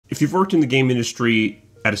If you've worked in the game industry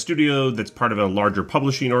at a studio that's part of a larger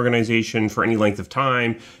publishing organization for any length of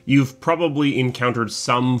time, you've probably encountered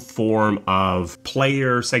some form of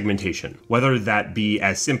player segmentation, whether that be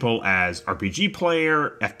as simple as RPG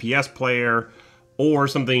player, FPS player, or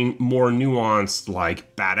something more nuanced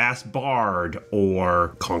like Badass Bard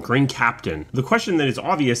or Conquering Captain. The question that is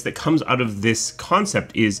obvious that comes out of this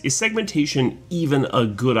concept is segmentation even a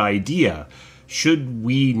good idea? Should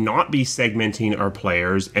we not be segmenting our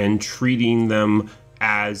players and treating them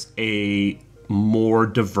as a more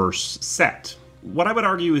diverse set? What I would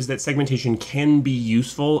argue is that segmentation can be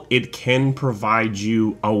useful. It can provide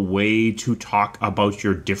you a way to talk about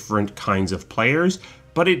your different kinds of players,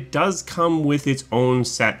 but it does come with its own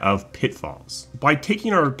set of pitfalls. By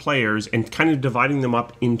taking our players and kind of dividing them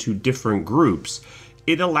up into different groups,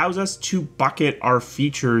 it allows us to bucket our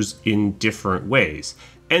features in different ways.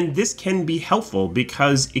 And this can be helpful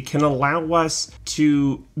because it can allow us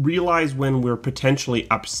to realize when we're potentially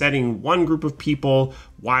upsetting one group of people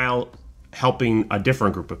while helping a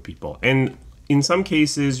different group of people. And in some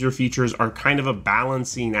cases, your features are kind of a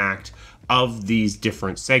balancing act of these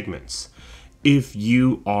different segments. If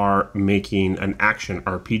you are making an action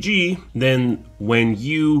RPG, then when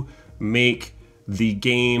you make the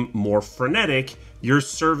game more frenetic, you're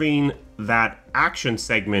serving that action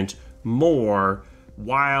segment more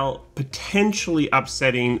while potentially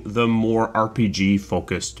upsetting the more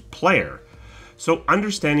RPG-focused player. So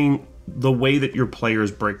understanding the way that your players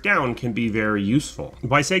break down can be very useful.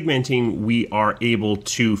 By segmenting, we are able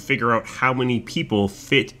to figure out how many people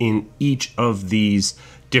fit in each of these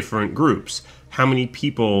different groups. How many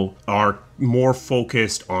people are more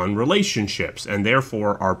focused on relationships and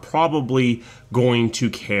therefore are probably going to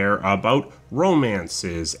care about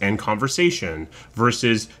romances and conversation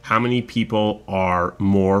versus how many people are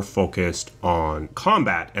more focused on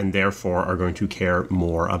combat and therefore are going to care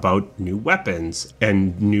more about new weapons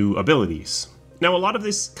and new abilities. Now, a lot of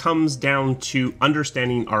this comes down to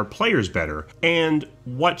understanding our players better, and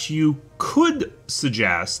what you could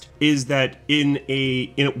suggest is that in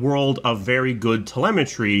a world of very good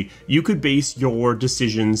telemetry, you could base your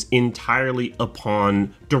decisions entirely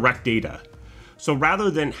upon direct data. So rather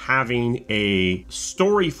than having a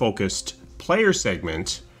story-focused player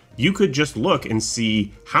segment, you could just look and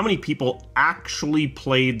see how many people actually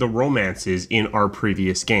played the romances in our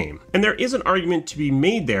previous game. And there is an argument to be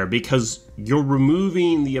made there because you're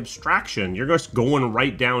removing the abstraction. You're just going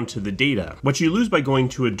right down to the data. What you lose by going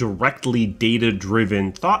to a directly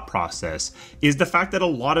data-driven thought process is the fact that a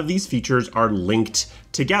lot of these features are linked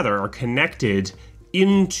together, are connected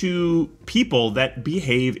into people that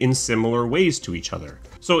behave in similar ways to each other.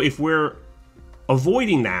 So if we're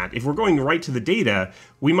avoiding that, if we're going right to the data,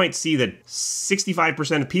 we might see that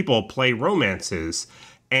 65% of people play romances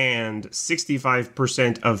and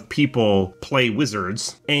 65% of people play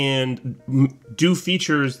wizards and do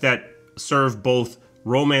features that serve both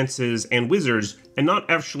romances and wizards and not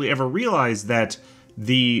actually ever realize that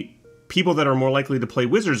the people that are more likely to play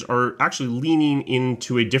wizards are actually leaning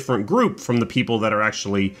into a different group from the people that are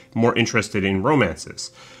actually more interested in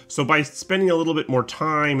romances. So by spending a little bit more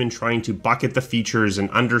time and trying to bucket the features and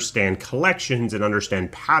understand collections and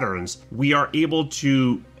understand patterns, we are able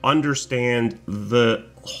to understand the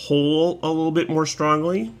whole a little bit more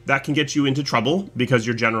strongly. That can get you into trouble because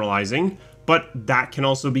you're generalizing, but that can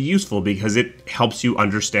also be useful because it helps you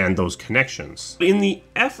understand those connections. In the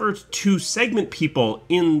effort to segment people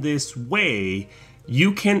in this way,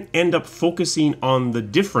 you can end up focusing on the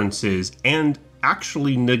differences and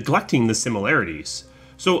actually neglecting the similarities.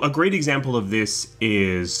 So a great example of this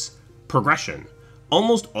is progression.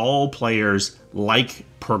 Almost all players like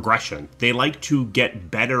progression. They like to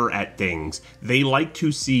get better at things. They like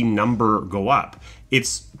to see number go up.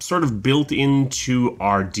 It's sort of built into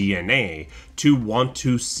our DNA to want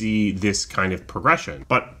to see this kind of progression.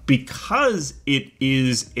 But because it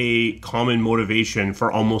is a common motivation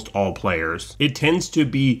for almost all players, it tends to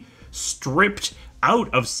be stripped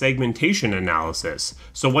out of segmentation analysis.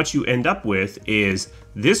 So what you end up with is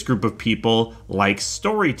this group of people likes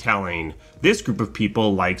storytelling. This group of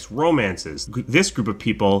people likes romances. This group of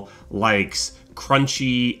people likes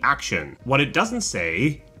crunchy action. What it doesn't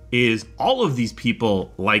say is all of these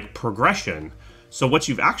people like progression. So what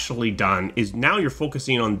you've actually done is now you're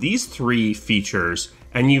focusing on these three features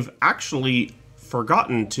and you've actually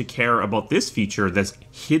forgotten to care about this feature that's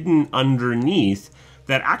hidden underneath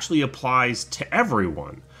that actually applies to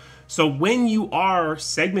everyone. So when you are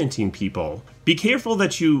segmenting people, be careful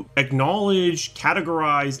that you acknowledge,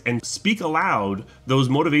 categorize, and speak aloud those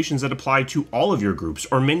motivations that apply to all of your groups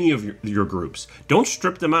or many of your groups. Don't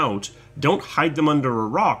strip them out. Don't hide them under a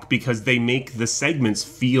rock because they make the segments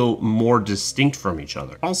feel more distinct from each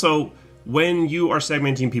other. Also, when you are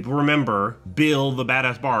segmenting people, remember, Bill, the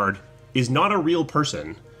badass bard, is not a real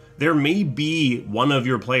person. There may be one of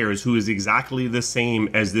your players who is exactly the same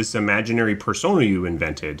as this imaginary persona you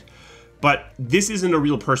invented, but this isn't a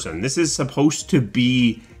real person. This is supposed to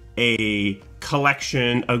be a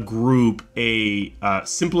collection, a group, a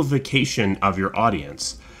simplification of your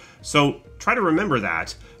audience. So try to remember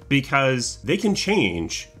that, because they can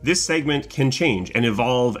change. This segment can change and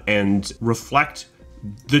evolve and reflect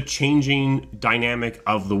the changing dynamic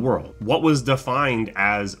of the world. What was defined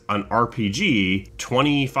as an RPG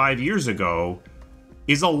 25 years ago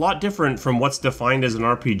is a lot different from what's defined as an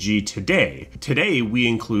RPG today. Today, we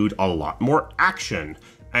include a lot more action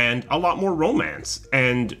and a lot more romance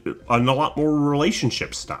and a lot more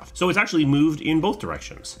relationship stuff. So it's actually moved in both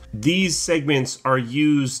directions. These segments are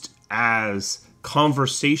used as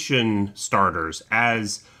conversation starters,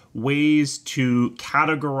 as ways to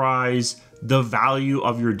categorize the value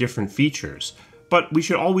of your different features. But we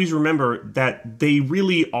should always remember that they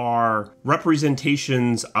really are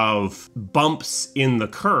representations of bumps in the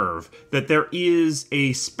curve, that there is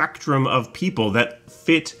a spectrum of people that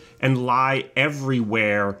fit and lie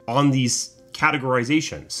everywhere on these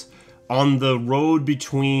categorizations. On the road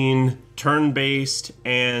between turn-based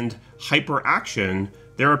and hyper-action,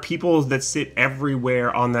 there are people that sit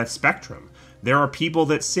everywhere on that spectrum. There are people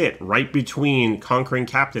that sit right between Conquering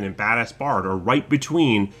Captain and Badass Bard, or right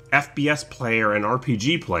between FPS player and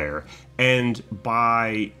RPG player. And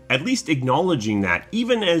by at least acknowledging that,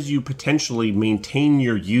 even as you potentially maintain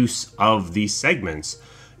your use of these segments,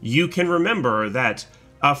 you can remember that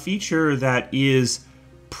a feature that is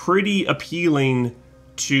pretty appealing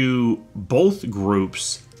to both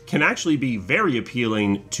groups can actually be very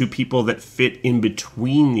appealing to people that fit in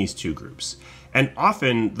between these two groups. And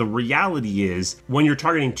often the reality is, when you're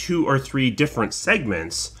targeting 2 or 3 different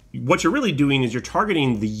segments, what you're really doing is you're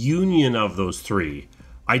targeting the union of those 3.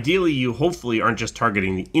 Ideally, you hopefully aren't just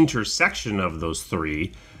targeting the intersection of those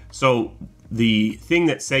 3. So the thing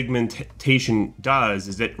that segmentation does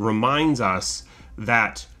is it reminds us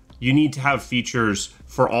that you need to have features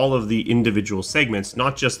for all of the individual segments,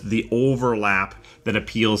 not just the overlap that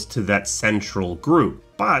appeals to that central group.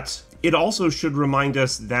 But it also should remind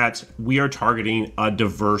us that we are targeting a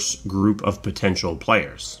diverse group of potential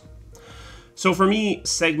players. So for me,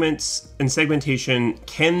 segments and segmentation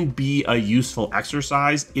can be a useful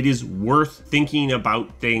exercise. It is worth thinking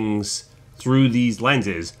about things through these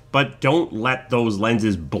lenses, but don't let those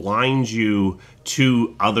lenses blind you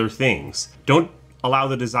to other things. Don't allow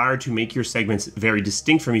the desire to make your segments very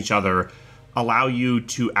distinct from each other allow you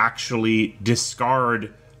to actually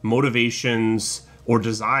discard motivations or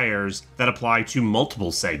desires that apply to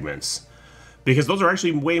multiple segments, because those are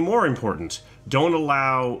actually way more important. Don't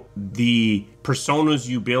allow the personas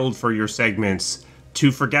you build for your segments to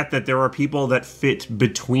forget that there are people that fit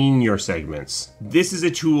between your segments. This is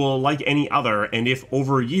a tool like any other, and if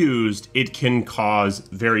overused, it can cause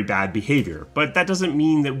very bad behavior. But that doesn't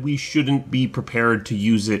mean that we shouldn't be prepared to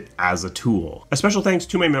use it as a tool. A special thanks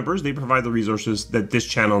to my members. They provide the resources that this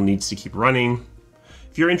channel needs to keep running.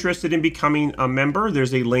 If you're interested in becoming a member,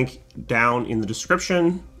 there's a link down in the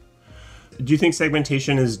description. Do you think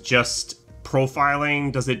segmentation is just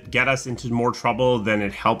profiling? Does it get us into more trouble than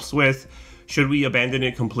it helps with? Should we abandon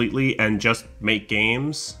it completely and just make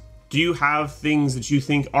games? Do you have things that you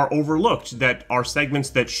think are overlooked, that are segments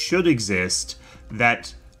that should exist,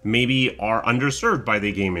 that maybe are underserved by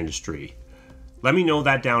the game industry? Let me know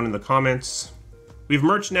that down in the comments. We have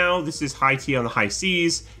merch now. This is High Tea on the High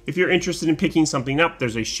Seas. If you're interested in picking something up,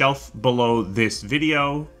 there's a shelf below this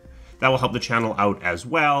video. That will help the channel out as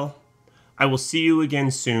well. I will see you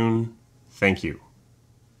again soon. Thank you.